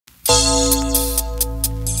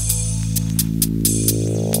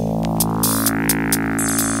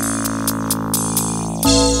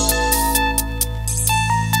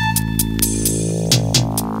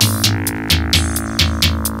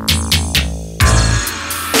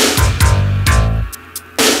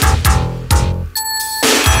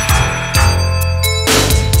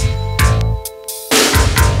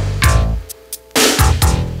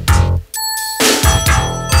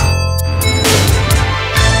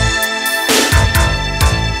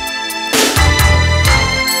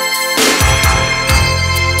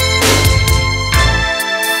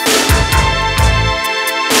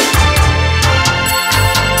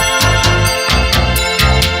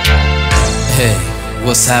Hey,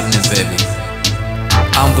 what's happening, baby?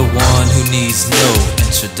 I'm the one who needs no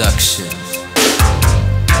introduction,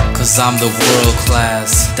 'cause I'm the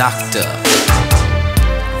world-class doctor,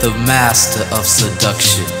 the master of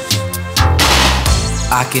seduction.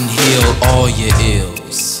 I can heal all your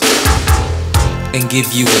ills and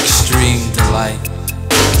give you extreme delight,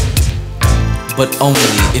 but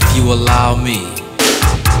only if you allow me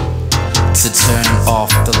to turn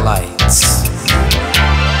off the lights.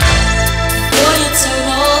 Before you turn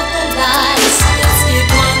off the lights, let's get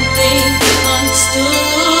one thing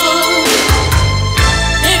understood.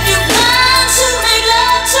 If you plan to make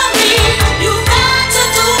love to me, you got to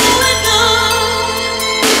do it good.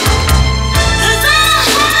 'Cause I'm a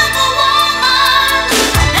hell of a woman,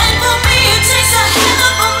 and for me it takes a hell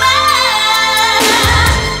of a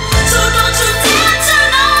man. So don't you dare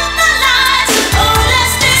turn off the lights,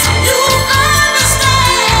 unless this you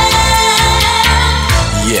understand.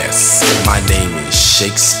 Yes, my name is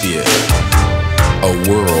Shakespeare, a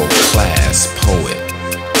world-class poet.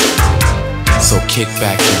 So kick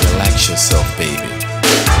back and relax yourself, baby.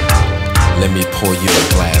 Let me pour you a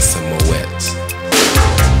glass of Moet.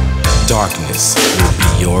 Darkness will be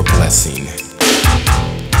your blessing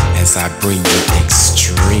as I bring you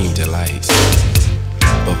extreme delight.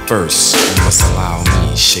 But first, you must allow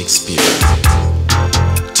me, Shakespeare,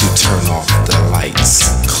 to turn off the lights.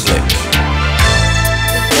 Click.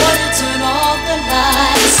 Before you turn off the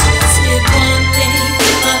lights, let's get one thing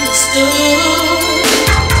understood.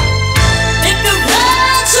 If you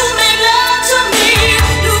plan to make love to me,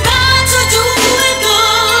 you got to do it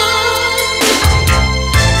good.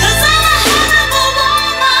 'Cause I'm a hell of a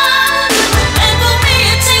woman, and for me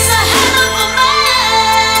it takes a hell of a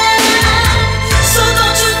man. So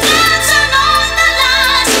don't you dare turn off the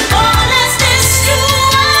lights, unless this you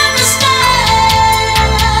understand.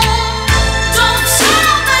 Don't turn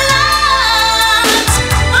off the lights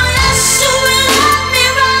unless you let me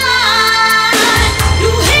ride.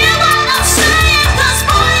 You hear what I'm saying? 'Cause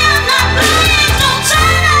boy, I'm not playing. Don't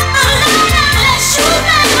turn off the light unless you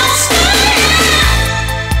make no stand.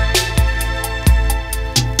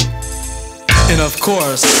 And of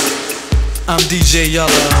course, I'm DJ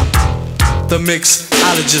Yella, the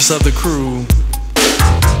mixologist of the crew.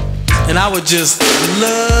 And I would just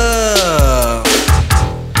love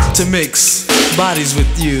to mix bodies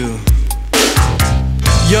with you.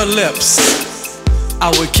 Your lips, I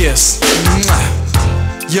would kiss. Mwah.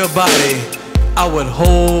 Your body, I would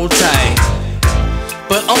hold tight.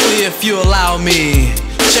 But only if you allow me,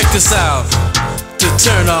 check this out, to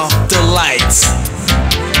turn off the lights.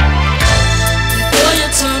 Before you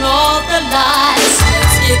turn off the lights,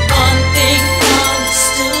 let's get one thing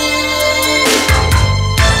understood.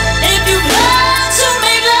 If you plan to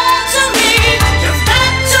make love to me, you've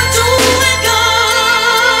got to do it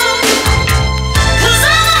good. 'Cause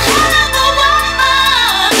I'm a hell of a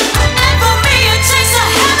woman, and for me it takes a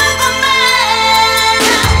hell of a man.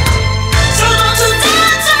 So don't you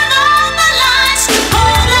dare turn off the lights,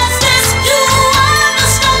 unless this you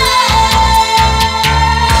understand.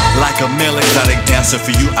 Like a male exotic dancer,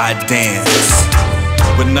 for you I dance,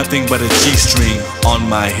 with nothing but a G-string on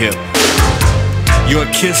my hip. Your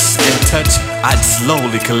kiss and touch I'd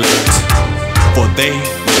slowly collect, for they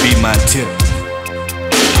would be my tip.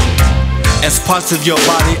 As parts of your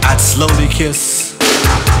body I'd slowly kiss,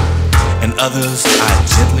 and others I'd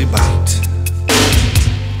gently bite.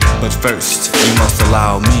 But first you must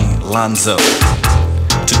allow me, Lonzo,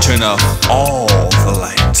 to turn off all the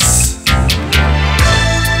lights.